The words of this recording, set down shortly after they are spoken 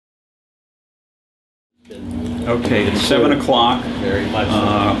Okay, it's 7 o'clock. Very much.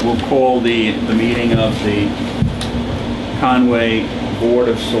 We'll call the meeting of the Conway Board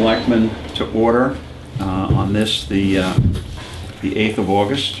of Selectmen to order on this, the 8th of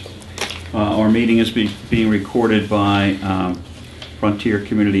August. Our meeting is being recorded by Frontier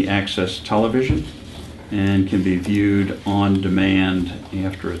Community Access Television and can be viewed on demand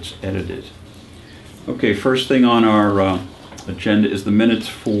after it's edited. Okay, first thing on our agenda is the minutes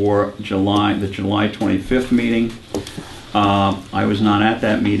for the July 25th meeting. I was not at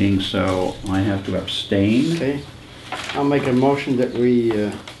that meeting, so I have to abstain. Okay, I'll make a motion that we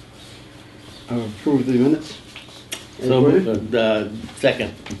approve the minutes. So,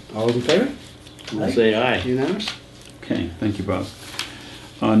 second. All in favor? We'll say aye. Unanimous? Okay, thank you, Bob.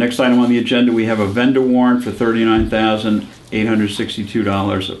 Next item on the agenda, we have a vendor warrant for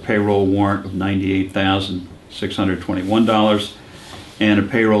 $39,862, a payroll warrant of $98,621, and a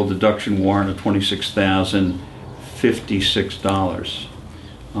payroll deduction warrant of $26,056.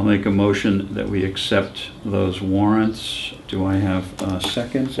 I'll make a motion that we accept those warrants. Do I have a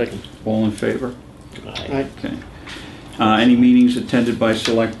second? Second. All in favor? Aye. Okay. Any meetings attended by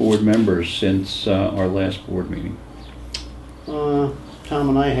select board members since our last board meeting? Tom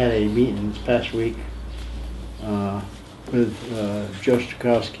and I had a meeting this past week with Joe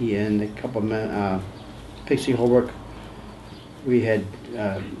Strakowski and a couple of men, Pixie Holbrook. We had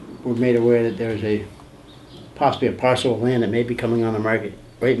were made aware that there's possibly a parcel of land that may be coming on the market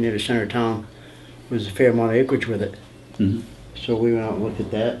right near the center of town. There's a fair amount of acreage with it. Mm-hmm. So we went out and looked at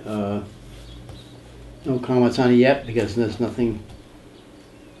that. No comments on it yet because there's nothing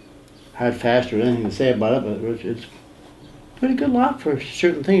hard, fast, or anything to say about it, but it's a pretty good lot for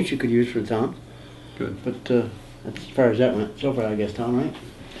certain things you could use for the town. Good. But that's as far as that went so far, I guess, Tom, right?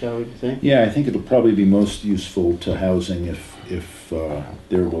 Is that what you think? Yeah, I think it'll probably be most useful to housing if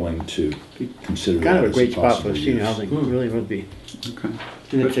they're willing to consider Kind that of a as great spot for possible senior use. housing, it really would be. Okay.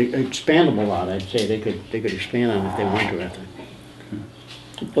 And it's an expandable lot, I'd say. They could expand on it if they wanted to, I think.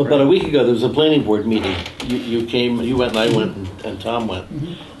 Well, about a week ago, there was a planning board meeting. You came, you went, and I went, and Tom went,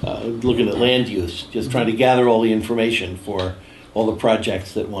 looking at land use, just trying to gather all the information for all the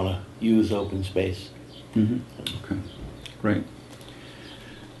projects that want to use open space. Mm-hmm. Okay, great.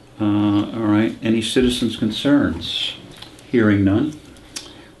 All right, any citizens' concerns? Hearing none,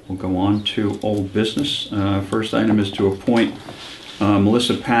 we'll go on to old business. First item is to appoint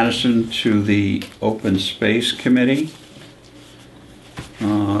Melissa Patterson to the Open Space Committee.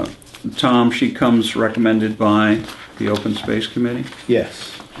 Tom, she comes recommended by the Open Space Committee?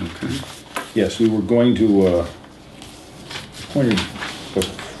 Yes. Okay. Yes, we were going to appoint her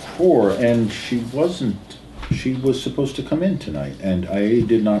before, and she wasn't. She was supposed to come in tonight, and I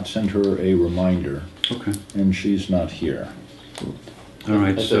did not send her a reminder. Okay. And she's not here. All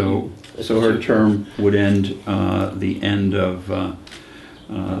right, so her term would end the end of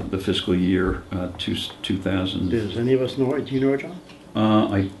the fiscal year 2000. Does any of us know her? Do you know her, John?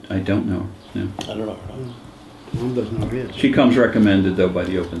 I don't know. No. I don't know. Tom doesn't know who it is. She comes recommended though by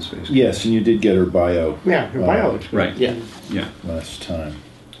the Open Space. Yes, and you did get her bio. Yeah, her bio looks good. Right. Yeah. Yeah. Last time.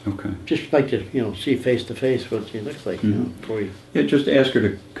 Okay. Just like to, see face to face what she looks like, before you. Yeah, just ask her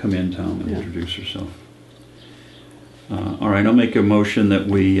to come in, Tom, and Yeah. introduce herself. All right, I'll make a motion that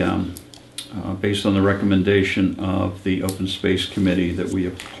we, based on the recommendation of the Open Space Committee, that we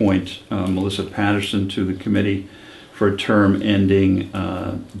appoint Melissa Patterson to the committee for a term ending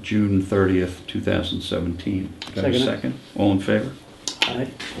June 30th, 2017. Got a Second. second? All in favor?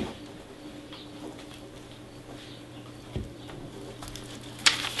 Aye.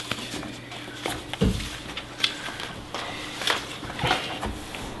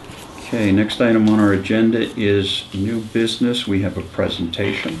 Okay, next item on our agenda is new business. We have a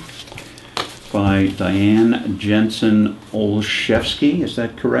presentation by Diane Jensen Olszewski, is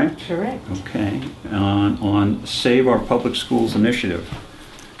that correct? Correct. Okay, on Save Our Public Schools initiative.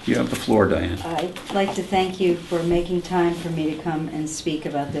 You have the floor, Diane. I'd like to thank you for making time for me to come and speak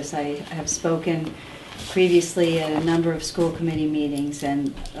about this. I have spoken previously at a number of school committee meetings,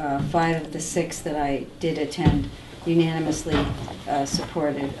 and 5 of the 6 that I did attend unanimously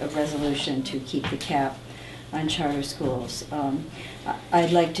supported a resolution to keep the cap on charter schools.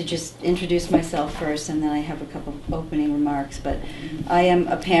 I'd like to just introduce myself first, and then I have a couple of opening remarks. But I am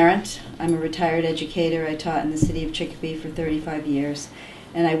a parent. I'm a retired educator. I taught in the city of Chicopee for 35 years,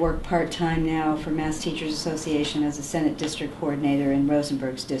 and I work part-time now for Mass Teachers Association as a Senate District Coordinator in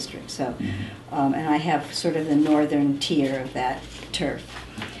Rosenberg's district. So, and I have sort of the northern tier of that turf.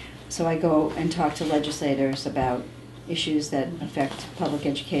 So I go and talk to legislators about issues that affect public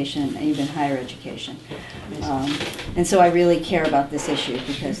education and even higher education. And so I really care about this issue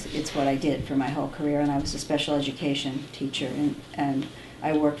because it's what I did for my whole career, and I was a special education teacher, and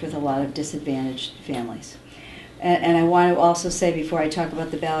I worked with a lot of disadvantaged families. And I want to also say, before I talk about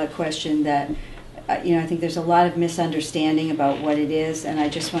the ballot question, that I think there's a lot of misunderstanding about what it is, and I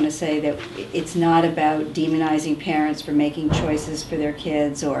just want to say that it's not about demonizing parents for making choices for their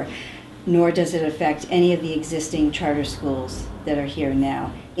kids, nor does it affect any of the existing charter schools that are here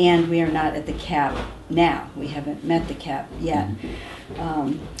now. And we are not at the cap now. We haven't met the cap yet.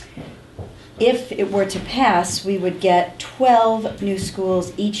 If it were to pass, we would get 12 new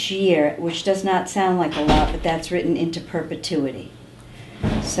schools each year, which does not sound like a lot, but that's written into perpetuity.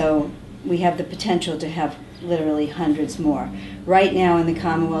 So we have the potential to have literally hundreds more. Right now in the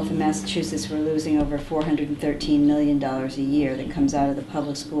Commonwealth of Massachusetts, we're losing over $413 million a year that comes out of the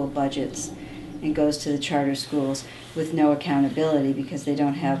public school budgets and goes to the charter schools with no accountability because they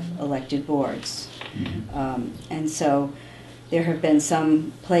don't have elected boards. And so there have been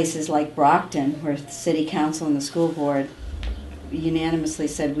some places like Brockton where the city council and the school board unanimously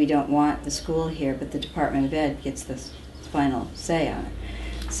said we don't want the school here, but the Department of Ed gets the final say on it.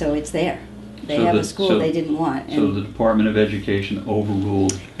 So it's there. They have a school they didn't want. So the Department of Education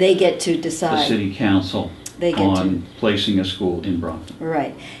overruled they get to decide. the city council on placing a school in Brockton.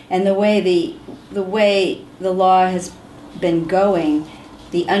 Right. And the way the law has been going,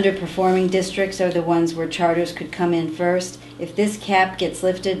 the underperforming districts are the ones where charters could come in first. If this cap gets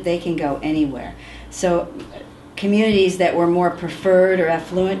lifted, they can go anywhere. So communities that were more preferred or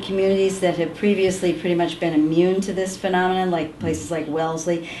affluent communities that have previously pretty much been immune to this phenomenon, like places like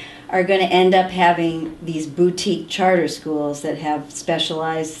Wellesley, are going to end up having these boutique charter schools that have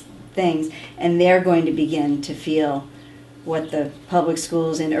specialized things, and they're going to begin to feel what the public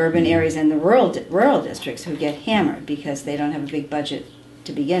schools in urban areas and the rural districts who get hammered because they don't have a big budget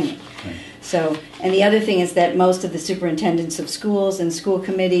to begin with. Right. So, and the other thing is that most of the superintendents of schools and school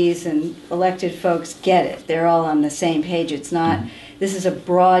committees and elected folks get it. They're all on the same page. It's not, this is a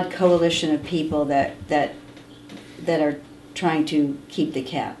broad coalition of people that are trying to keep the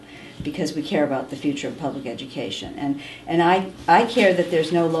cap because we care about the future of public education. And I care that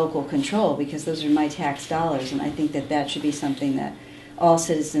there's no local control because those are my tax dollars, and I think that should be something that all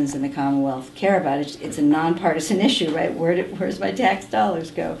citizens in the Commonwealth care about. It's a nonpartisan issue, right? Where's my tax dollars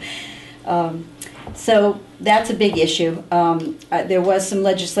go? So that's a big issue. There was some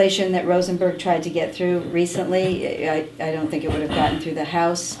legislation that Rosenberg tried to get through recently. I don't think it would have gotten through the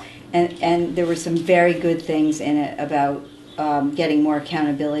House. And there were some very good things in it about getting more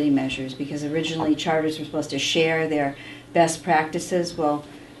accountability measures, because originally charters were supposed to share their best practices. Well,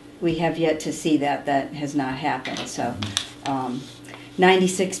 we have yet to see that. That has not happened. So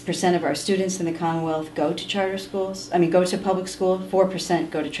 96% of our students in the Commonwealth go to charter schools. Go to public school. 4%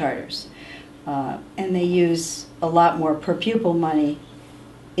 go to charters. And they use a lot more per pupil money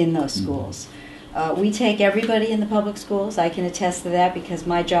in those schools. We take everybody in the public schools. I can attest to that because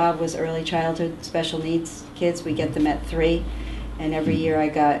my job was early childhood special needs kids. We get them at 3, and every year I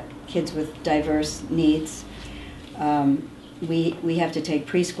got kids with diverse needs. We have to take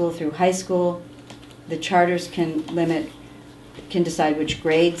preschool through high school. The charters can decide which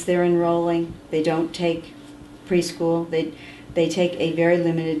grades they're enrolling. They don't take preschool. They take a very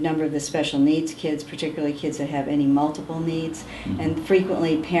limited number of the special needs kids, particularly kids that have any multiple needs. And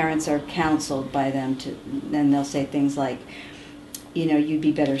frequently parents are counseled by them then they'll say things like, you'd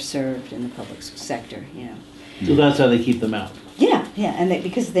be better served in the public sector, So that's how they keep them out. Yeah, and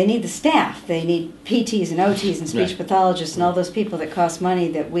because they need the staff. They need PTs and OTs and speech pathologists and all those people that cost money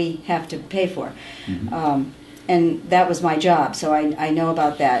that we have to pay for. And that was my job, so I know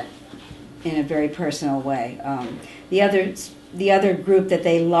about that in a very personal way. The other group that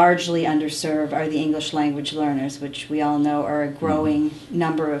they largely underserve are the English language learners, which we all know are a growing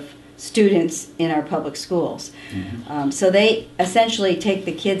number of students in our public schools. So they essentially take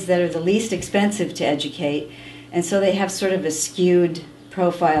the kids that are the least expensive to educate, and so they have sort of a skewed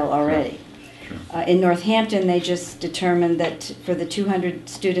profile already. In Northampton, they just determined that for the 200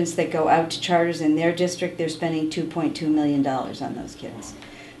 students that go out to charters in their district, they're spending $2.2 million on those kids.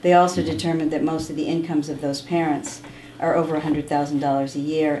 They also determined that most of the incomes of those parents are over $100,000 a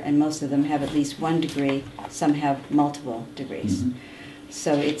year, and most of them have at least one degree. Some have multiple degrees.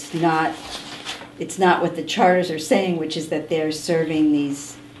 So it's not what the charters are saying, which is that they're serving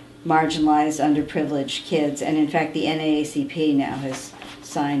these marginalized, underprivileged kids. And in fact, the NAACP now has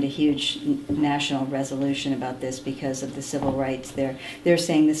signed a huge national resolution about this because of the civil rights. They're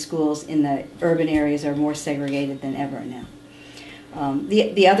saying the schools in the urban areas are more segregated than ever now.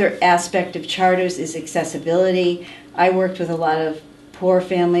 The other aspect of charters is accessibility. I worked with a lot of poor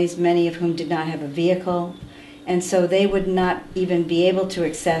families, many of whom did not have a vehicle, and so they would not even be able to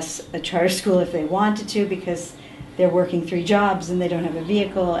access a charter school if they wanted to, because they're working 3 jobs and they don't have a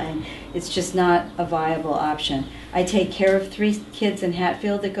vehicle, and it's just not a viable option. I take care of 3 kids in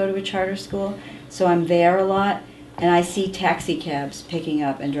Hatfield that go to a charter school, so I'm there a lot, and I see taxi cabs picking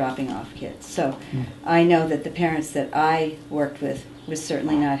up and dropping off kids. So I know that the parents that I worked with would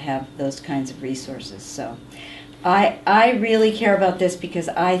certainly not have those kinds of resources. So I really care about this because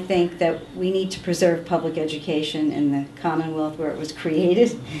I think that we need to preserve public education in the Commonwealth where it was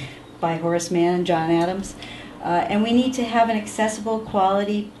created by Horace Mann and John Adams. And we need to have an accessible,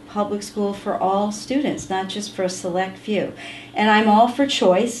 quality public school for all students, not just for a select few. And I'm all for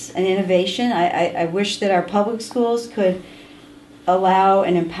choice and innovation. I wish that our public schools could allow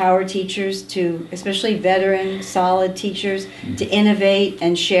and empower teachers to, especially veteran, solid teachers, to innovate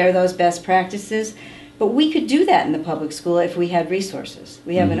and share those best practices. But we could do that in the public school if we had resources.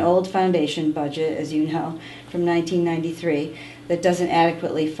 We have an old foundation budget, as you know, from 1993 that doesn't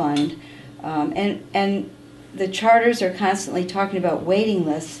adequately fund. And the charters are constantly talking about waiting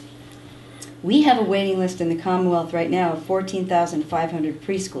lists. We have a waiting list in the Commonwealth right now of 14,500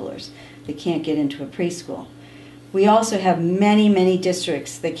 preschoolers that can't get into a preschool. We also have many, many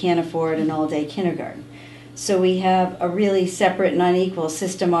districts that can't afford an all-day kindergarten. So we have a really separate and unequal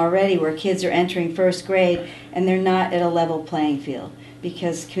system already where kids are entering first grade and they're not at a level playing field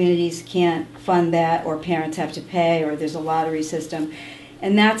because communities can't fund that, or parents have to pay, or there's a lottery system.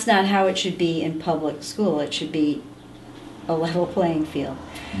 And that's not how it should be in public school. It should be a level playing field.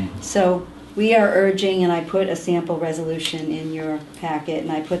 So we are urging, and I put a sample resolution in your packet,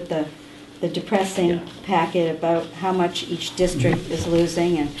 and I put the depressing packet about how much each district is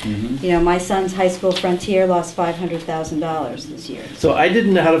losing. And you know, my son's high school Frontier lost $500,000 this year. So I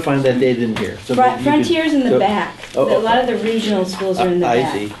didn't know how to find that data in here. So maybe you could- Frontier's in the back. A lot of the regional schools are in the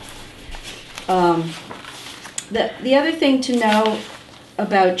back. I see. The other thing to know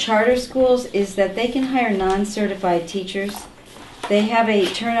about charter schools is that they can hire non-certified teachers. They have a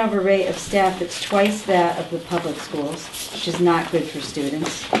turnover rate of staff that's twice that of the public schools, which is not good for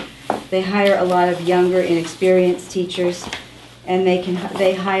students. They hire a lot of younger, inexperienced teachers, and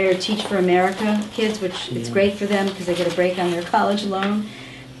they hire Teach for America kids, which it's great for them because they get a break on their college loan,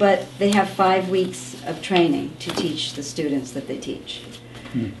 but they have 5 weeks of training to teach the students that they teach.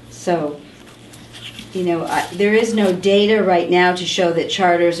 So, you know, there is no data right now to show that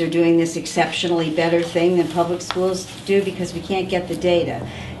charters are doing this exceptionally better thing than public schools do because we can't get the data.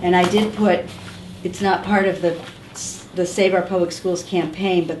 And I did put, it's not part of the Save Our Public Schools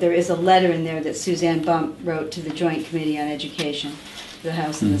campaign, but there is a letter in there that Suzanne Bump wrote to the Joint Committee on Education, the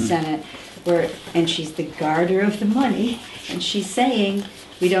House and the Senate, and she's the guarder of the money, and she's saying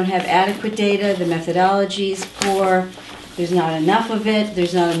we don't have adequate data, the methodology's poor, there's not enough of it,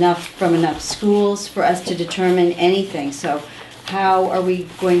 there's not enough from enough schools for us to determine anything. So how are we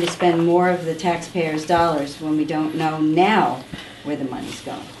going to spend more of the taxpayers' dollars when we don't know now where the money's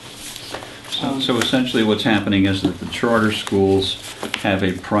going? So essentially what's happening is that the charter schools have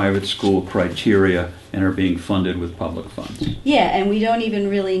a private school criteria and are being funded with public funds. Yeah, and we don't even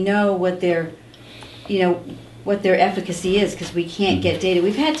really know what their, what their efficacy is because we can't get data.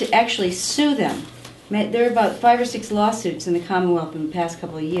 We've had to actually sue them. There are about 5 or 6 lawsuits in the Commonwealth in the past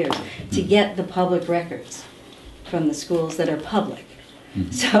couple of years to get the public records from the schools that are public.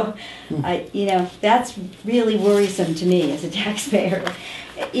 So, that's really worrisome to me as a taxpayer.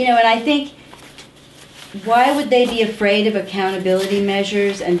 And I think, why would they be afraid of accountability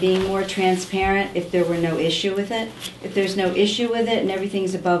measures and being more transparent if there were no issue with it? If there's no issue with it and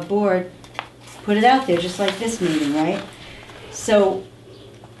everything's above board, put it out there, just like this meeting, right? So,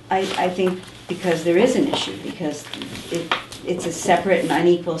 I think because there is an issue, because it's a separate and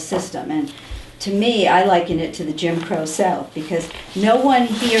unequal system. And to me, I liken it to the Jim Crow South, because no one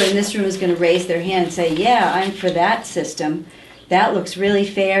here in this room is going to raise their hand and say, yeah, I'm for that system. That looks really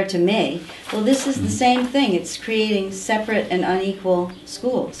fair to me. Well, this is the same thing. It's creating separate and unequal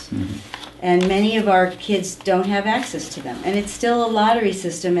schools. And many of our kids don't have access to them. And it's still a lottery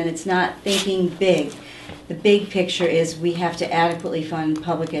system, and it's not thinking big. The big picture is we have to adequately fund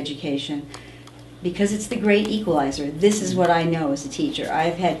public education because it's the great equalizer. This is what I know as a teacher.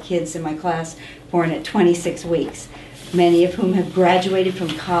 I've had kids in my class born at 26 weeks, many of whom have graduated from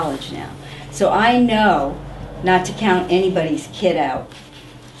college now. So I know not to count anybody's kid out.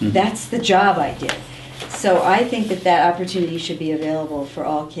 That's the job I did. So I think that opportunity should be available for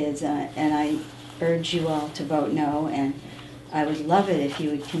all kids, and I urge you all to vote no, and I would love it if you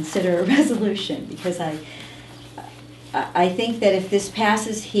would consider a resolution, because I think that if this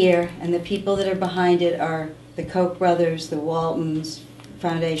passes here, and the people that are behind it are the Koch brothers, the Waltons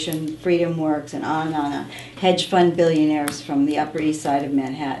Foundation, Freedom Works, and on and on, hedge fund billionaires from the Upper East Side of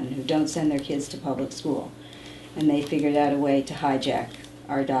Manhattan who don't send their kids to public school, and they figured out a way to hijack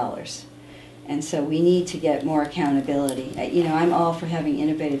our dollars. And so we need to get more accountability. You know, I'm all for having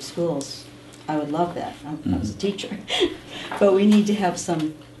innovative schools. I would love that. I was a teacher. But we need to have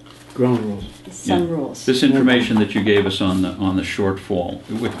some Ground rules. Yeah. rules. This information that you gave us on the shortfall,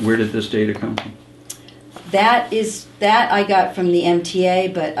 where did this data come from? That I got from the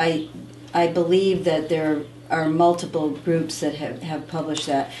MTA, but I believe that there are multiple groups that have published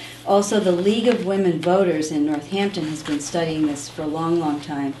that. Also, the League of Women Voters in Northampton has been studying this for a long, long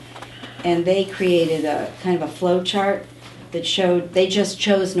time, and they created a kind of a flow chart that showed, they just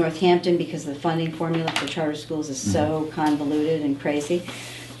chose Northampton because the funding formula for charter schools is so convoluted and crazy,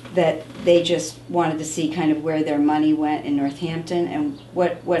 that they just wanted to see kind of where their money went in Northampton, and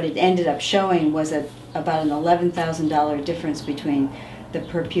what it ended up showing was about an $11,000 difference between the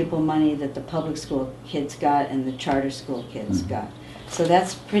per pupil money that the public school kids got and the charter school kids got. So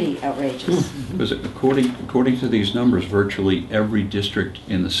that's pretty outrageous. Because according to these numbers, virtually every district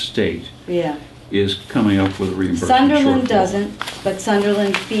in the state Yeah. is coming up with a reimbursement Sunderland shortfall. doesn't, but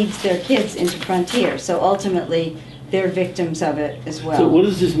Sunderland feeds their kids into Frontier, so ultimately they're victims of it as well. So what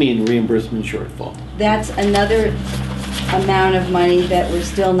does this mean, reimbursement shortfall? That's another amount of money that we're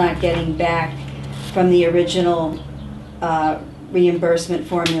still not getting back from the original reimbursement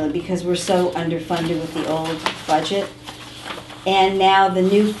formula because we're so underfunded with the old budget. And now the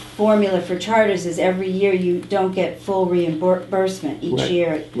new formula for charters is every year you don't get full reimbursement each Right.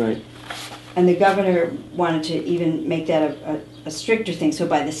 year. Right. And the governor wanted to even make that a stricter thing, so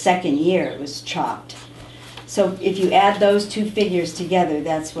by the second year it was chopped. So if you add those two figures together,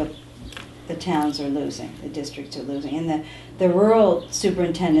 that's what the towns are losing, the districts are losing. And the rural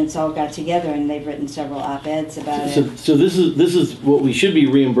superintendents all got together and they've written several op-eds about it. So this is what we should be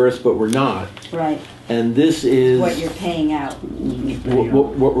reimbursed, but we're not. Right, And this is what you're paying out.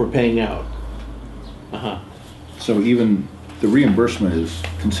 what we're paying out. Uh-huh. So even the reimbursement is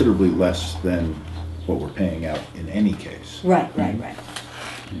considerably less than what we're paying out in any case. Right.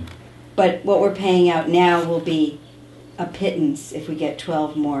 But what we're paying out now will be a pittance if we get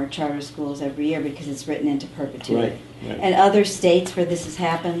 12 more charter schools every year because it's written into perpetuity. Right. And other states where this has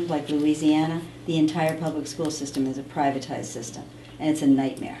happened, like Louisiana, the entire public school system is a privatized system, and it's a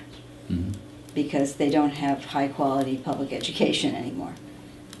nightmare because they don't have high-quality public education anymore.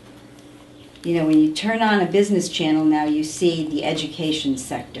 You know, when you turn on a business channel now, you see the education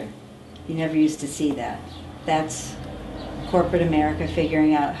sector. You never used to see that. That's corporate America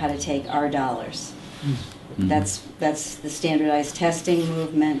figuring out how to take our dollars. That's the standardized testing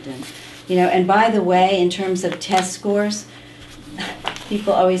movement, and and by the way, in terms of test scores,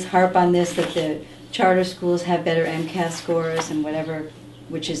 people always harp on this that the charter schools have better MCAS scores and whatever,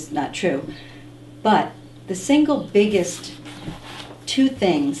 which is not true. But the single biggest two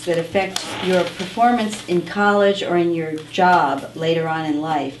things that affect your performance in college or in your job later on in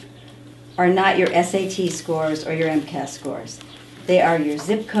life are not your SAT scores or your MCAS scores. They are your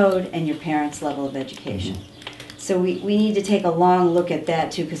zip code and your parents' level of education. So we need to take a long look at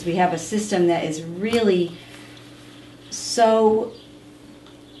that too, because we have a system that is really so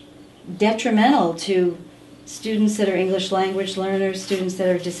detrimental to students that are English language learners, students that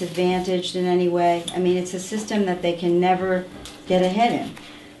are disadvantaged in any way. I mean, it's a system that they can never get ahead in.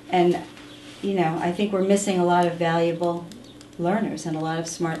 And, I think we're missing a lot of valuable learners and a lot of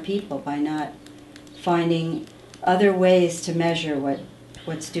smart people by not finding other ways to measure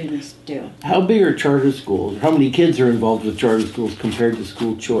what students do. How big are charter schools? How many kids are involved with charter schools compared to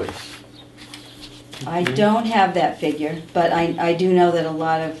school choice? I don't have that figure, but I do know that a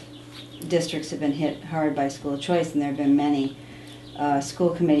lot of districts have been hit hard by school choice, and there have been many school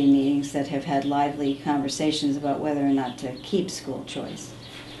committee meetings that have had lively conversations about whether or not to keep school choice.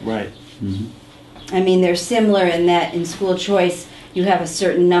 Right. I mean, they're similar in that in school choice you have a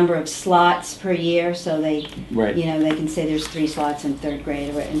certain number of slots per year, so they, Right. they can say there's 3 slots in 3rd grade,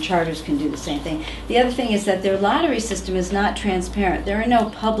 and charters can do the same thing. The other thing is that their lottery system is not transparent. There are no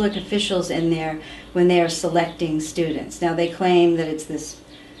public officials in there when they are selecting students. Now they claim that it's this,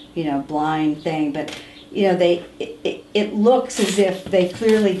 blind thing, but it looks as if they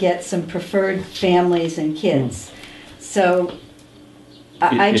clearly get some preferred families and kids. So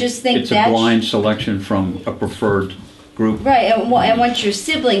I just think it's a blind selection from a preferred group. Right, and once your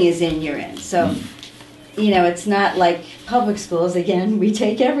sibling is in, you're in. So, you know, it's not like public schools. Again, we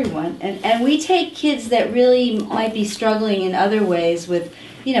take everyone. And we take kids that really might be struggling in other ways with,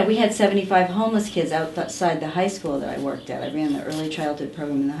 you know, we had 75 homeless kids outside the high school that I worked at. I ran the early childhood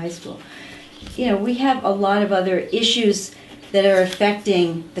program in the high school. You know, we have a lot of other issues that are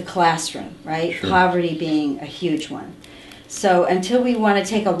affecting the classroom, right? Sure. Poverty being a huge one. So until we want to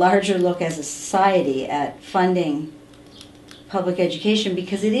take a larger look as a society at funding public education,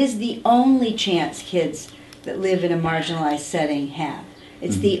 because it is the only chance kids that live in a marginalized setting have.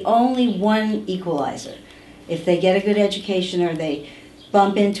 It's the only one equalizer. If they get a good education or they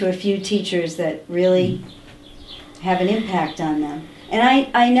bump into a few teachers that really have an impact on them.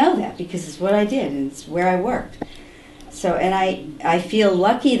 And I know that because it's what I did and it's where I worked. So, and I feel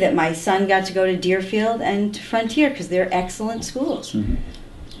lucky that my son got to go to Deerfield and to Frontier because they're excellent schools. Mhm.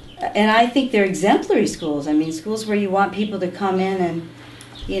 And I think they're exemplary schools. I mean, schools where you want people to come in and,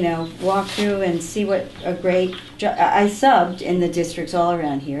 you know, walk through and see what a great job. I subbed in the districts all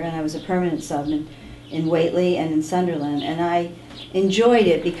around here, and I was a permanent sub in Whately and in Sunderland, and I enjoyed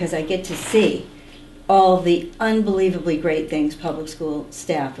it because I get to see all the unbelievably great things public school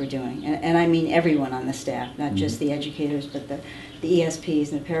staff are doing. And I mean everyone on the staff, not just the educators, but the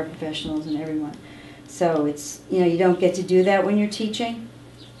ESPs and the paraprofessionals and everyone. So it's, you know, you don't get to do that when you're teaching.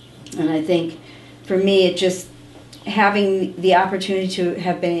 And I think for me, it just, having the opportunity to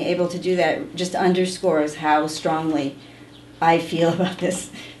have been able to do that just underscores how strongly I feel about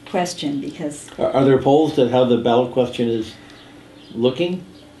this question, because Are there polls that how the ballot question is looking?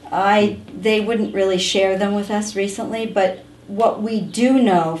 they wouldn't really share them with us recently, but what we do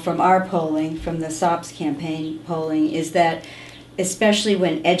know from our polling, from the SOPS campaign polling, is that especially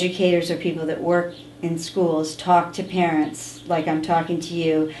when educators or people that work in schools talk to parents, like I'm talking to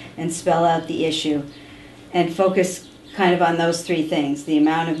you, and spell out the issue, and focus kind of on those three things: the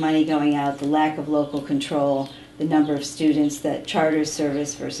amount of money going out, the lack of local control, the number of students that charter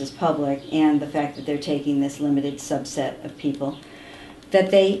service versus public, and the fact that they're taking this limited subset of people,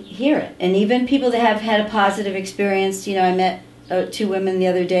 that they hear it. And even people that have had a positive experience, you know, I met two women the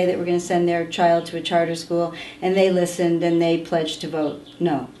other day that were going to send their child to a charter school, and they listened and they pledged to vote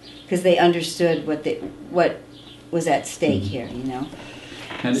no, because they understood what was at stake here, you know.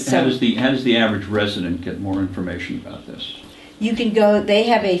 How does the average resident get more information about this? You can go, they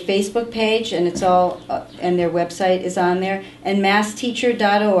have a Facebook page, and it's all, and their website is on there, and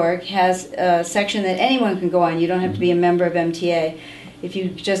massteacher.org has a section that anyone can go on. You don't have to be a member of MTA. If you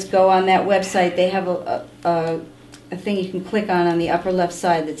just go on that website, they have a thing you can click on the upper left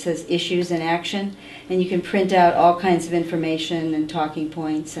side that says Issues in Action, and you can print out all kinds of information and talking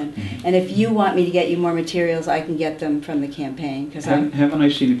points. And if you want me to get you more materials, I can get them from the campaign. Because Haven't I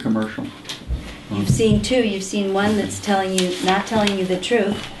seen a commercial? You've seen two. You've seen one that's telling you, not telling you the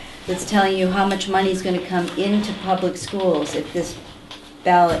truth, that's telling you how much money is going to come into public schools if this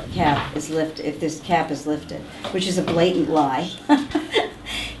ballot cap is lifted, if this cap is lifted, which is a blatant lie.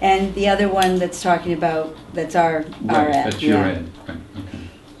 And the other one that's talking about, that's our ad. That's your ad. Right.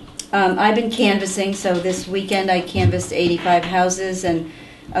 Okay. I've been canvassing, so this weekend I canvassed 85 houses, and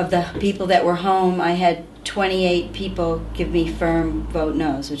of the people that were home, I had 28 people give me firm vote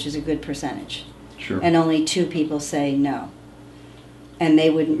no's, which is a good percentage. Sure. And only 2 people say no. And they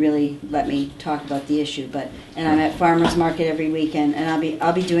wouldn't really let me talk about the issue, and I'm at farmers market every weekend, and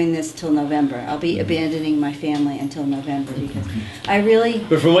I'll be doing this till November. I'll be abandoning my family until November, because I really.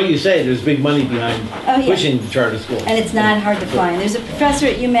 But from what you say, there's big money behind pushing the charter schools. And it's not hard to find. There's a professor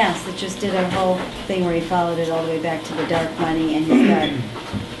at UMass that just did a whole thing where he followed it all the way back to the dark money, and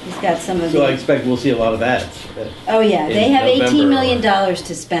he's got some of So I expect we'll see a lot of ads. Oh yeah, they have November $18 million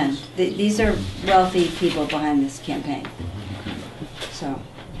to spend. These are wealthy people behind this campaign. So,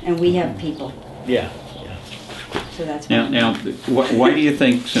 and we have people. Yeah. So that's Now, why do you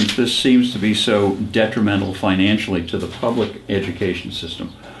think, since this seems to be so detrimental financially to the public education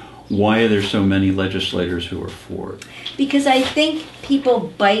system, why are there so many legislators who are for it? Because I think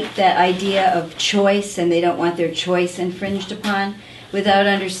people bite that idea of choice, and they don't want their choice infringed upon without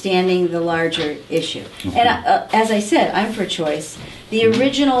understanding the larger issue. Okay. And as I said, I'm for choice. The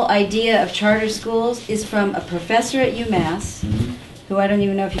original idea of charter schools is from a professor at UMass, who I don't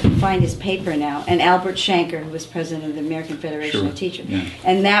even know if you can find his paper now, and Albert Shanker, who was president of the American Federation of Teachers. Yeah.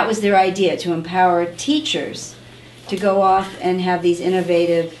 And that was their idea, to empower teachers to go off and have these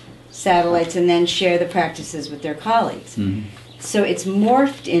innovative satellites and then share the practices with their colleagues. So it's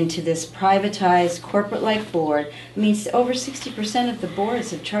morphed into this privatized, corporate-like board. I mean, over 60% of the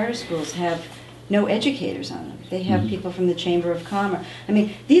boards of charter schools have no educators on them. They have people from the Chamber of Commerce. I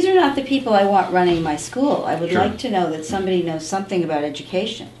mean, these are not the people I want running my school. I would like to know that somebody knows something about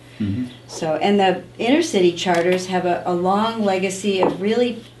education. Mhm. So, and the inner city charters have a long legacy of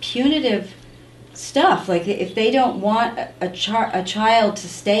really punitive stuff. Like if they don't want a child to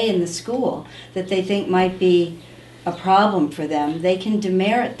stay in the school that they think might be a problem for them, they can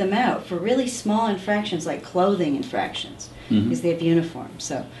demerit them out for really small infractions like clothing infractions because they have uniforms.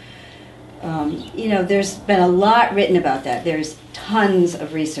 So, you know, there's been a lot written about that. There's tons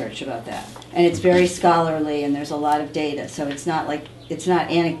of research about that. And it's very scholarly and there's a lot of data. So it's not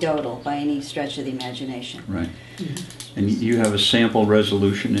anecdotal by any stretch of the imagination. Right. And you have a sample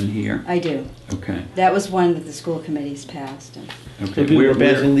resolution in here? I do. Okay. That was one that the school committees passed. And So people were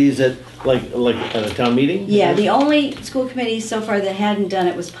passing these at, like at a town meeting? yeah, the only school committee so far that hadn't done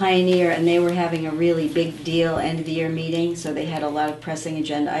it was Pioneer, and they were having a really big deal end of the year meeting, so they had a lot of pressing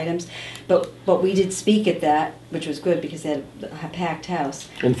agenda items. But we did speak at that, which was good because they had a packed house.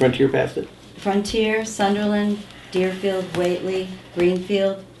 And Frontier passed it? Frontier, Sunderland, Deerfield, Whately,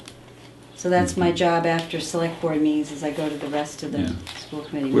 Greenfield. So that's my job after select board meetings, is I go to the rest of the Yeah. school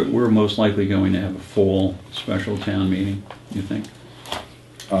committee meetings. We're most likely going to have a full special town meeting, you think?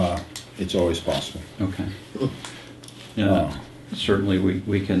 It's always possible. Okay. Yeah, certainly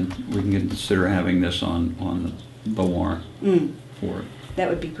we can consider having this on the warrant for it. That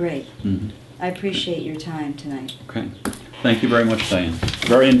would be great. Mhm. I appreciate your time tonight. Okay. Thank you very much, Diane.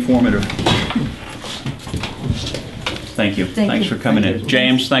 Very informative. Thank you. Thanks for coming in.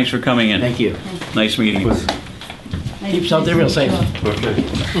 James, thanks for coming in. Thank you. Nice meeting you. Keep yourself there real safe. Okay.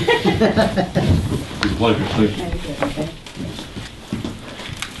 Pleasure, please.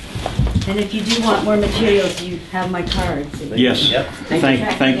 And if you do want more materials, you have my cards. Yes. Yep.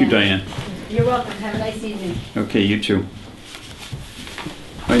 Thank you, Diane. You're welcome. Have a nice evening. Okay, you too.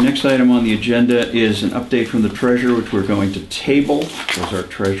 All right, next item on the agenda is an update from the treasurer, which we're going to table because our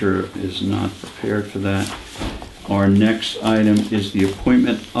treasurer is not prepared for that. Our next item is the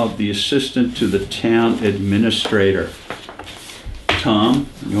appointment of the assistant to the town administrator. Tom,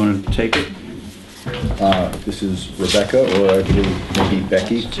 you want to take it? This is Rebecca, or I believe maybe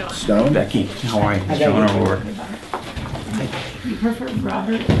Becky Stone. Becky, how are you? John O'Rourke. You prefer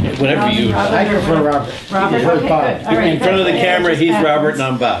Robert? Whatever you. I prefer Robert. Robert, He prefers okay, Bob. good. All right. In front of the camera, he's Happens. Robert and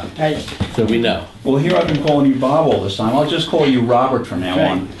I'm Bob. Hey, So we know. Well, here I've been calling you Bob all this time. I'll just call you Robert from now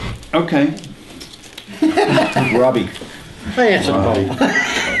on. Okay. Robbie. I answer Bob.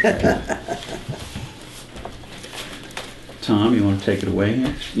 Tom, you want to take it away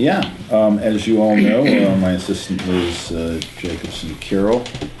here? Yeah, as you all know, my assistant Liz Jacobson Carroll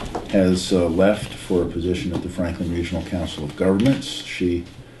has left for a position at the Franklin Regional Council of Governments. She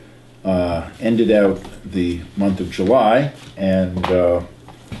ended out the month of July and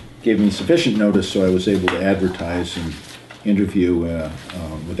gave me sufficient notice so I was able to advertise and interview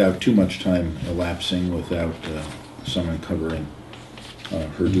without too much time elapsing, without someone covering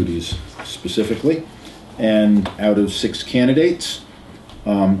her duties specifically. And out of 6 candidates,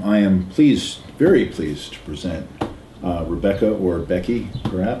 I am pleased, very pleased to present Rebecca, or Becky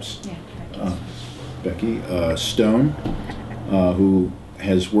perhaps, Becky Stone, who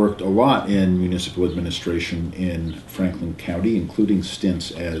has worked a lot in municipal administration in Franklin County, including stints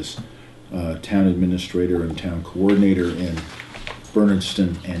as town administrator and town coordinator in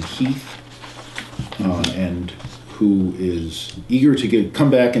Bernardston and Heath, and who is eager to come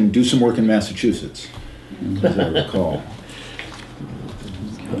back and do some work in Massachusetts, as I recall.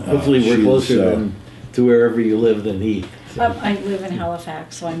 Hopefully we're she's, closer to wherever you live than he. I live in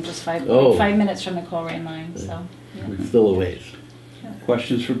Halifax, so I'm just five Oh. 5 minutes from the Coleraine line, so. Yeah. Still a ways.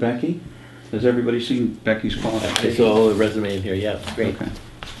 Questions for Becky? Has everybody seen Becky's I qualifications? saw the resume in here, yeah, great. Okay.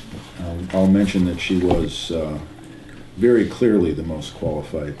 I'll mention that she was very clearly the most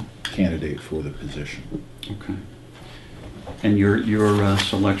qualified candidate for the position. Okay. And your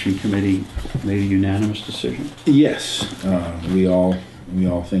selection committee made a unanimous decision? Yes, we all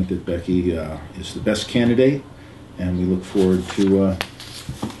think that Becky is the best candidate, and we look forward to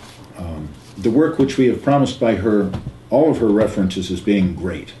the work which we have promised by her, all of her references as being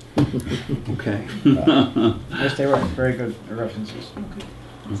great. Okay. Yes, they were very good references.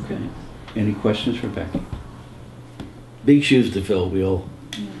 Okay. Any questions for Becky? Big shoes to fill, we all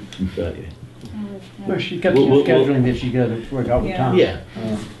got you. Well, she kept Well, scheduling that she got to work out with Yeah. Tom. Yeah.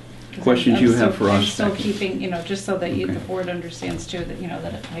 'Cause Questions I'm you have still- for I'm us, still Becky? keeping, just so that the Okay. board understands too, that,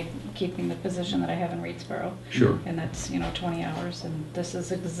 that I'm keeping the position that I have in Reedsboro. Sure. And that's, 20 hours, and this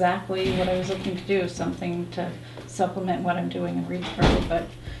is exactly what I was looking to do, something to supplement what I'm doing in Reedsboro, but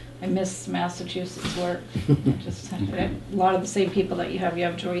I miss Massachusetts work. A lot of the same people that you have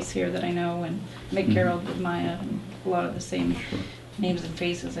Joyce here that I know, and Mick Carroll with Maya, and a lot of the same names and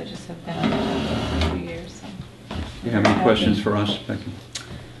faces I just have been on for a few years, so. You have any questions for us, Becky?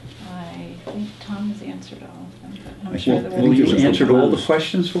 Tom's answered all of them, but I'm I sure think- there I will think be. You there's a answered all the proposed-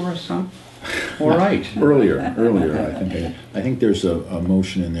 questions for us, Tom? All right. Earlier, I think there's a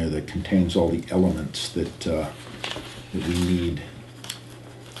motion in there that contains all the elements that we need.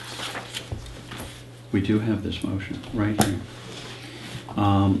 We do have this motion right here.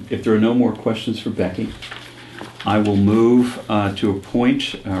 If there are no more questions for Becky, I will move to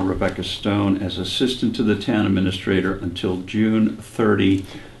appoint Rebecca Stone as Assistant to the Town Administrator until June 30,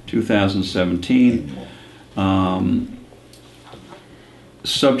 2017,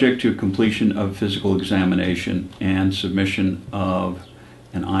 subject to completion of physical examination and submission of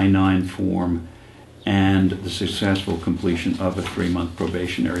an I-9 form and the successful completion of a 3-month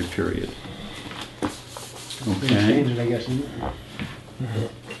probationary period. Okay. Standard, I guess, isn't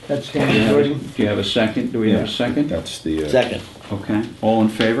it? That's Do you standard have- wording. do you have a second? Do we have a Yeah, second? That's the. Second. Okay, all in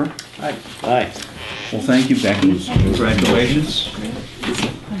favor? Aye. Well, thank you, Becky. Congratulations.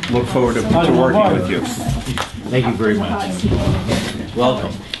 Look forward to working with you. Thank you very much. Welcome.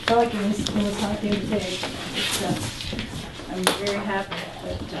 I felt like it was hot the other day. It's, I'm very happy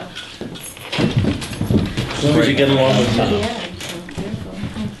that, As long as you get along with Tom. yeah, it's so beautiful.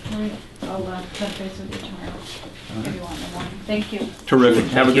 I'll touch base with you tomorrow if you want in the morning. Thank you. Terrific.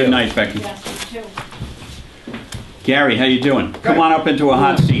 Have a good night, Becky. Yes, you too. Gary, how you doing? Come on up into a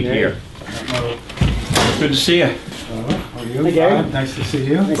hot seat here. Good to see you. How are you? Hi, Gary. Nice to see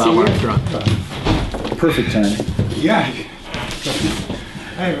you. Nice to see you. Perfect timing. Yeah.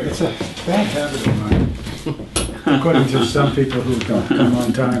 Hey, it's a bad habit of mine, according to some people who don't come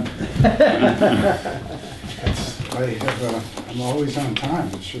on time. I'm always on time.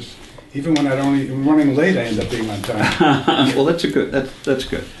 It's just, even when I'm running late, I end up being on time. Well, that's good. That's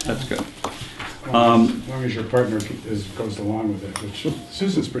good. That's good. As long as your partner goes along with it, which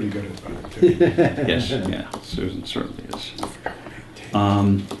Susan's pretty good at that too. Yes, yeah, Susan certainly is.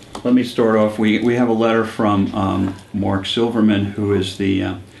 Let me start off. We have a letter from Mark Silverman, who is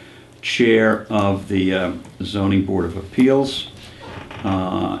the chair of the Zoning Board of Appeals.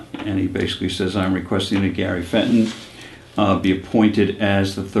 And he basically says, I'm requesting that Gary Fenton be appointed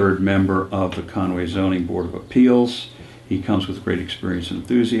as the third member of the Conway Zoning Board of Appeals. He comes with great experience and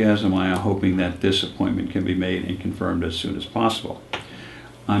enthusiasm. I am hoping that this appointment can be made and confirmed as soon as possible.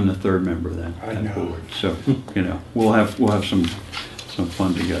 I'm the third member of that I know. board, so we'll have some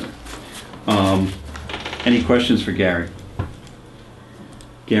fun together. Any questions for Gary?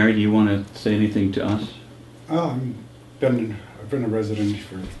 Gary, do you want to say anything to us? I've been a resident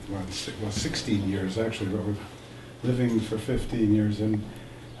for 16 years actually, but we're living for 15 years, and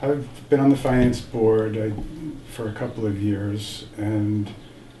I've been on the finance board for a couple of years, and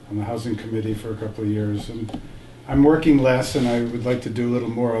on the housing committee for a couple of years, and I'm working less, and I would like to do a little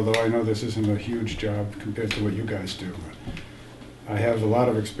more. Although I know this isn't a huge job compared to what you guys do, but I have a lot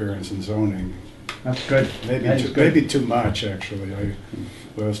of experience in zoning. That's good. Maybe too much, actually.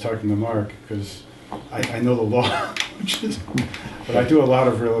 I was talking to Mark, because I know the law, but I do a lot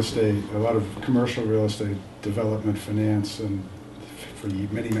of real estate, a lot of commercial real estate development, finance, and for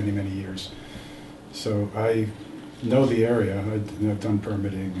many, many, many years. So I know the area. I've done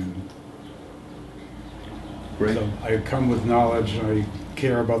permitting, and Great. so I come with knowledge. I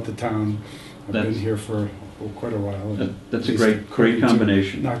care about the town. I've been That's- here for quite a while. That's a great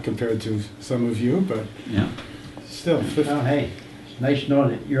combination. Not compared to some of you, but Yeah. still. Well, hey, it's nice knowing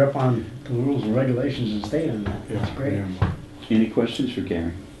that you're up on the rules and regulations and staying on that. That's great. Yeah. Any questions for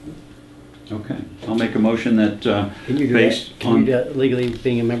Gary? Okay, I'll make a motion that Can you do based that? Can you on. do that legally,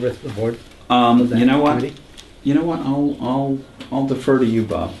 being a member of the board? of that You know what? committee? You know what? I'll defer to you,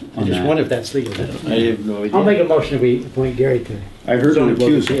 Bob. I on just that. wonder if that's legal. I have no idea. I'll make a motion that we appoint Gary to I heard zoning an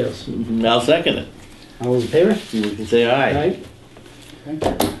board of accusal. appeals. I'll second it. All those in favor? You can say aye. Aye. Thank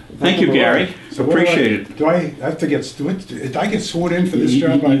you. Thank you, Gary. So what do Appreciate it. Do I have to get, did I get sworn in for this You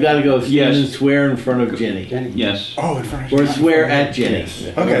job? gotta go stand Yes. and swear in front of Jenny. Jenny? Yes. Oh, in front of. Or swear at Jenny,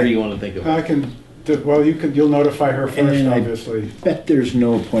 however Okay. you wanna think of I it. can, well, you'll notify her first, And I- obviously. Bet there's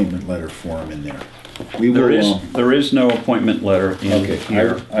no appointment letter for him in there. We will. There is no appointment letter in Okay,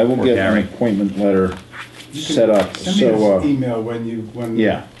 here I will for get an Gary. appointment letter You can set up, Send me so, an email when.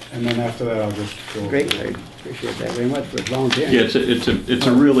 yeah. And then after that, I'll just go. Great, I appreciate that very much for volunteering. Yeah, it's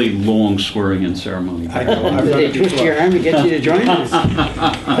a really long swearing-in ceremony. I know, I've done They it twist before. your arm to get you to join us.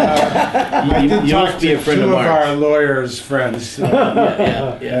 I did You talk must be to a friend two of of Mark's. our lawyers' friends,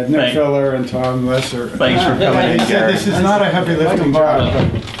 Yeah, yeah. Nick Thank- Feller and Tom Lesser. Thanks for coming in, They said Gary. this is not a heavy lifting job,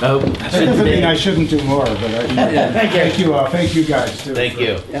 but Oh, that doesn't mean I shouldn't do more, but thank you all, thank you guys too. Thank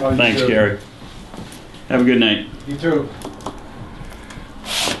you. Thanks, Gary. Have a good night. You too.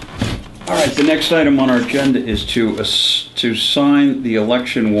 All right, the next item on our agenda is to sign the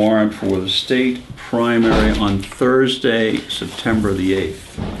election warrant for the state primary on Thursday, September the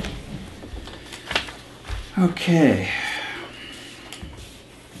 8th. Okay.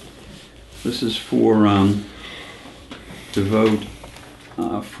 This is for, to vote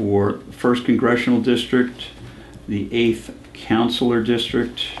for 1st Congressional District, the 8th Councilor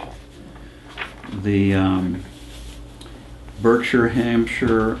District, the Berkshire,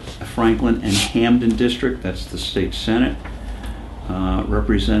 Hampshire, Franklin, and Hamden District, that's the state senate,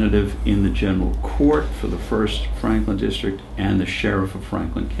 representative in the general court for the 1st Franklin District, and the sheriff of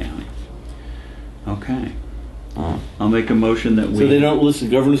Franklin County. Okay. I'll make a motion that we... So they don't list the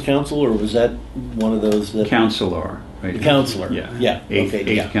governor's council, or was that one of those that... Counselor, right? The counselor. Yeah. Yeah. Okay,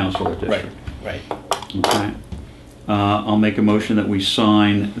 8th yeah. Councilor District. Right. Okay. I'll make a motion that we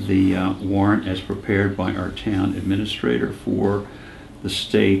sign the warrant as prepared by our town administrator for the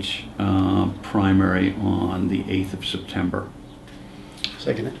state primary on the 8th of September.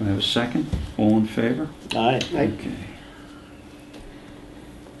 Second it. Do I have a second? All in favor? Aye. Okay.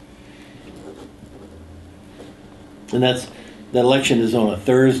 And that election is on a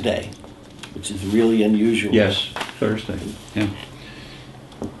Thursday, which is really unusual. Yes, Thursday, yeah.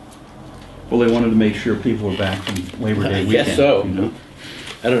 Well, they wanted to make sure people were back from Labor Day I weekend. guess so. You know?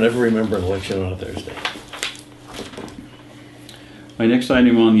 I don't ever remember an election on a Thursday. My next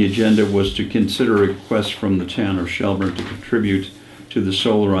item on the agenda was to consider a request from the town of Shelburne to contribute to the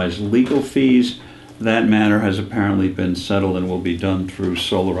Solarize legal fees. That matter has apparently been settled and will be done through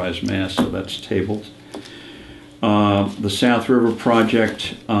Solarize Mass, so that's tabled. The South River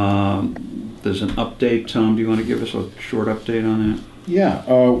project, there's an update. Tom, do you want to give us a short update on that? Yeah,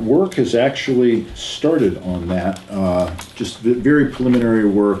 work has actually started on that. Just very preliminary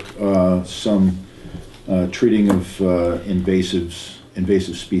work, some treating of invasive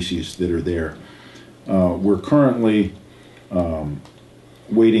species that are there. We're currently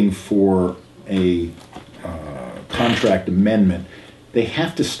waiting for a contract amendment. They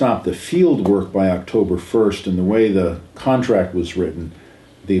have to stop the field work by October 1st, and the way the contract was written,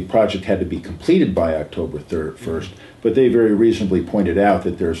 the project had to be completed by October 1st, but they very reasonably pointed out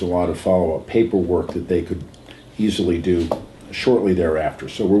that there's a lot of follow-up paperwork that they could easily do shortly thereafter.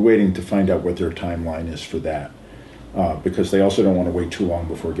 So we're waiting to find out what their timeline is for that, because they also don't want to wait too long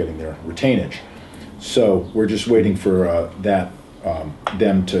before getting their retainage. So we're just waiting for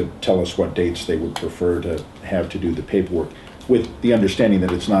them to tell us what dates they would prefer to have to do the paperwork, with the understanding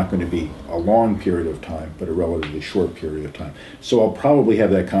that it's not going to be a long period of time, but a relatively short period of time. So I'll probably have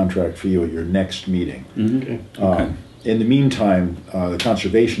that contract for you at your next meeting. Mm-hmm. Okay. In the meantime, the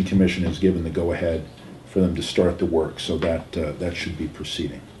Conservation Commission has given the go-ahead for them to start the work, so that should be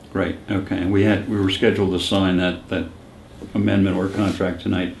proceeding. Great, okay. And we were scheduled to sign that amendment or contract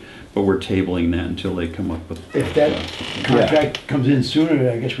tonight, but we're tabling that until they come up with... If that contract comes in sooner,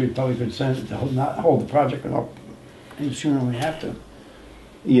 I guess we probably could send it to not hold the project up any sooner than we have to.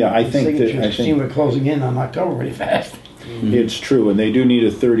 Yeah, I think we're closing in on October pretty fast. it's true, and they do need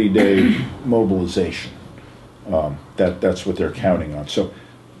a 30-day mobilization. That's what they're counting on. So,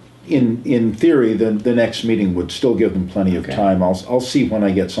 in theory, the next meeting would still give them plenty of time. I'll see when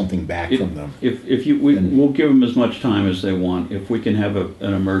I get something back from them. We'll give them as much time as they want. If we can have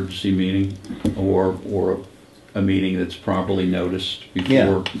an emergency meeting or a meeting that's properly noticed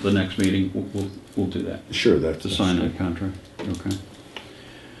before the next meeting, we'll do that. Sure, that's to sign that contract. Okay.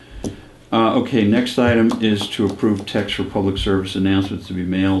 Okay, next item is to approve text for public service announcements to be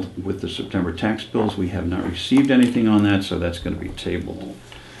mailed with the September tax bills. We have not received anything on that, so that's going to be tabled.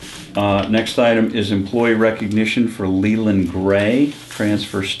 Next item is employee recognition for Leland Gray,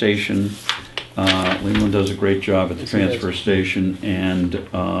 transfer station. Leland does a great job at the transfer station, and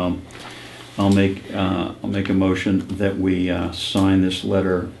I'll make a motion that we sign this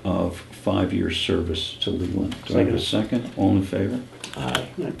letter of 5 years service to Leland. Do I have a second? All in favor? Aye.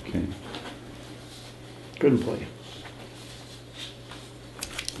 Okay. Good employee.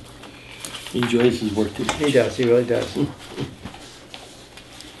 He enjoys his work too. He does, he really does.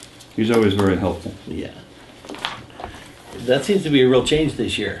 He's always very helpful. Yeah. That seems to be a real change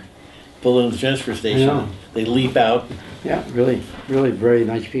this year. Pull in the transfer station, I know. they leap out. Yeah, really very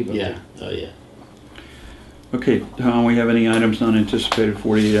nice people. Yeah. Oh yeah. Okay, Tom, we have any items not anticipated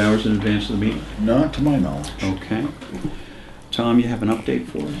 48 hours in advance of the meeting? Not to my knowledge. Okay. Tom, you have an update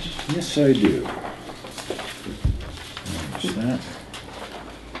for us? Yes, I do. There's that.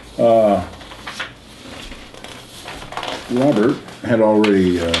 Robert had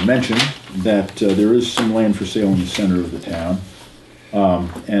already mentioned that there is some land for sale in the center of the town,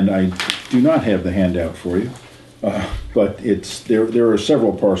 and I do not have the handout for you, But there are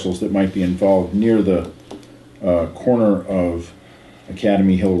several parcels that might be involved near the corner of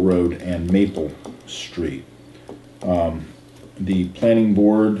Academy Hill Road and Maple Street. The planning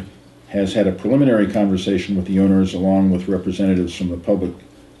board has had a preliminary conversation with the owners along with representatives from the Public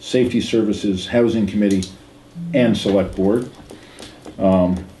Safety Services, Housing Committee, and Select Board.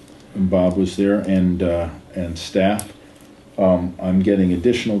 Bob was there and staff. I'm getting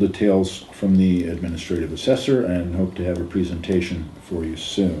additional details from the administrative assessor and hope to have a presentation for you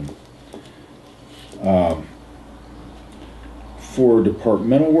soon. For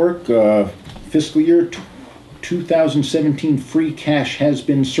departmental work, fiscal year 2017 free cash has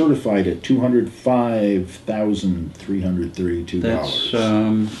been certified at $205,332. That's,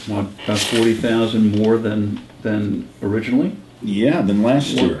 what, about 40,000 more than originally? Yeah, than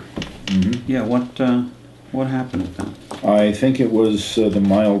last year. Yeah, what happened with that? I think it was the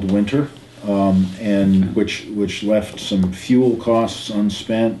mild winter, and which left some fuel costs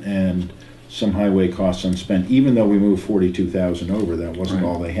unspent and some highway costs unspent. Even though we moved 42,000 over, that wasn't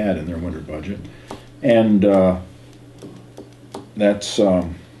all they had in their winter budget, and that's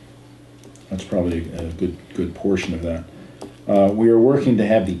probably a good portion of that. We are working to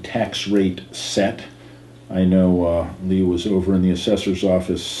have the tax rate set. I know Lee was over in the assessor's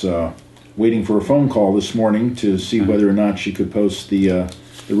office waiting for a phone call this morning to see whether or not she could post the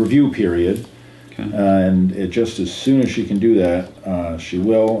review period. Okay. And just as soon as she can do that, she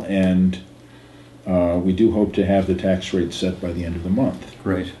will. And we do hope to have the tax rate set by the end of the month.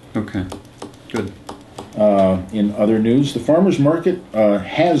 Great. Okay. Good. In other news, the farmers market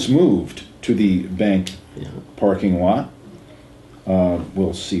has moved to the bank parking lot.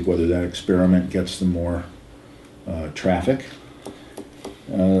 We'll see whether that experiment gets them more traffic.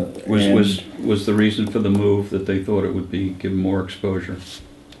 Was the reason for the move that they thought it would give more exposure? I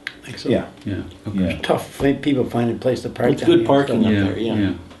think so. Yeah. Yeah. Okay. Yeah. It's tough for people finding a place to park. It's down good here, parking so- up there,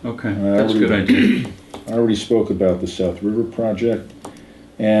 yeah. Okay. That's a good idea. I already spoke about the South River project.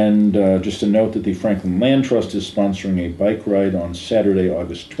 And just a note that the Franklin Land Trust is sponsoring a bike ride on Saturday,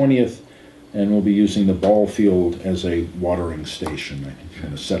 August 20th, and we'll be using the ball field as a watering station. I think we're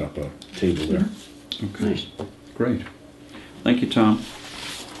going to set up a table there. Okay. Nice. Great. Thank you, Tom.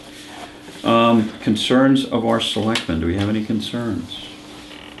 Concerns of our selectmen. Do we have any concerns?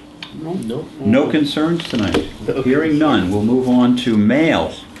 No. No concerns tonight? No Hearing none, we'll move on to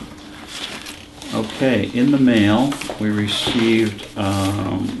mail. Okay, in the mail, we received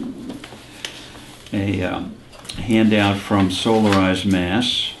a handout from Solarize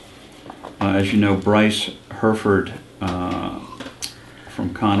Mass. As you know, Bryce Herford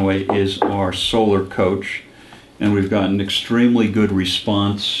from Conway is our solar coach, and we've gotten extremely good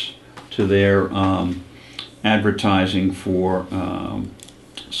response to their advertising for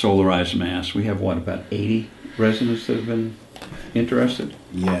Solarize Mass. We have, what, about 80 residents that have been interested?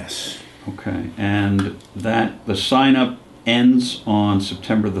 Yes. Okay, and the sign-up ends on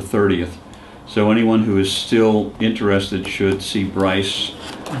September the 30th. So anyone who is still interested should see Bryce.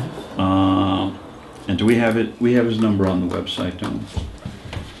 And do we have it? We have his number on the website, don't we?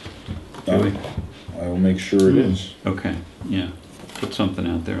 Do we? I will make sure it is. Okay, yeah. Put something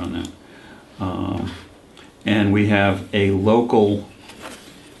out there on that. And we have a local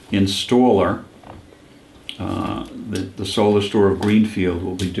installer. The solar store of Greenfield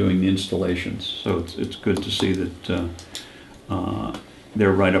will be doing the installations. So it's good to see that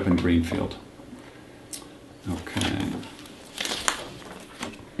they're right up in Greenfield. Okay.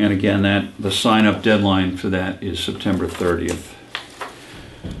 And again, the sign-up deadline for that is September 30th.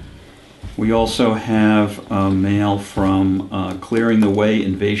 We also have mail from Clearing the Way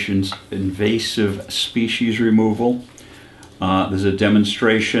Invasive Species Removal. There's a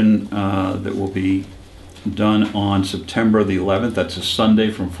demonstration that will be done on September the 11th. That's a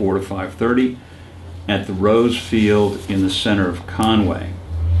Sunday from 4 to 5:30 at the Rose Field in the center of Conway.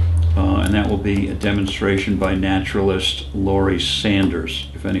 And that will be a demonstration by naturalist Laurie Sanders,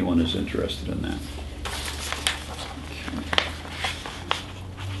 if anyone is interested in that.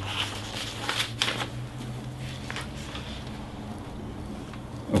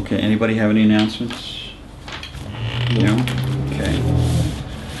 Okay, anybody have any announcements? No? Okay.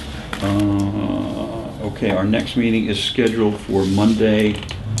 Okay, our next meeting is scheduled for Monday,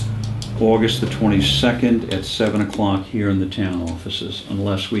 August the 22nd at 7 o'clock here in the town offices,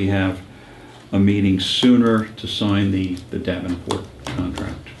 unless we have a meeting sooner to sign the Davenport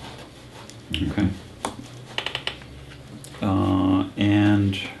contract. Okay.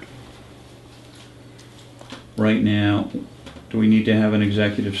 And right now, do we need to have an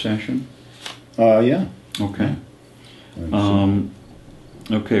executive session? Yeah. Okay.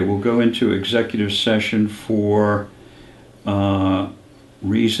 Okay, we'll go into executive session for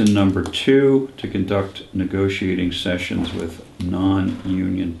reason number 2, to conduct negotiating sessions with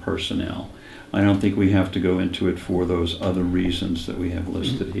non-union personnel. I don't think we have to go into it for those other reasons that we have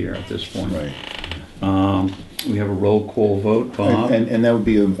listed here at this point. Right. We have a roll call vote, Bob. And that would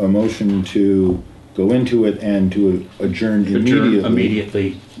be a motion to go into it and to adjourn immediately. Adjourn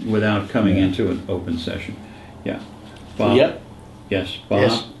immediately without coming Yeah. into an open session. Yeah. Bob? Yep. Yes. Bob?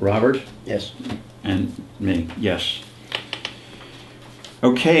 Yes. Robert? Yes. And me, yes.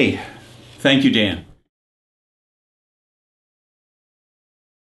 Okay. Thank you, Dan.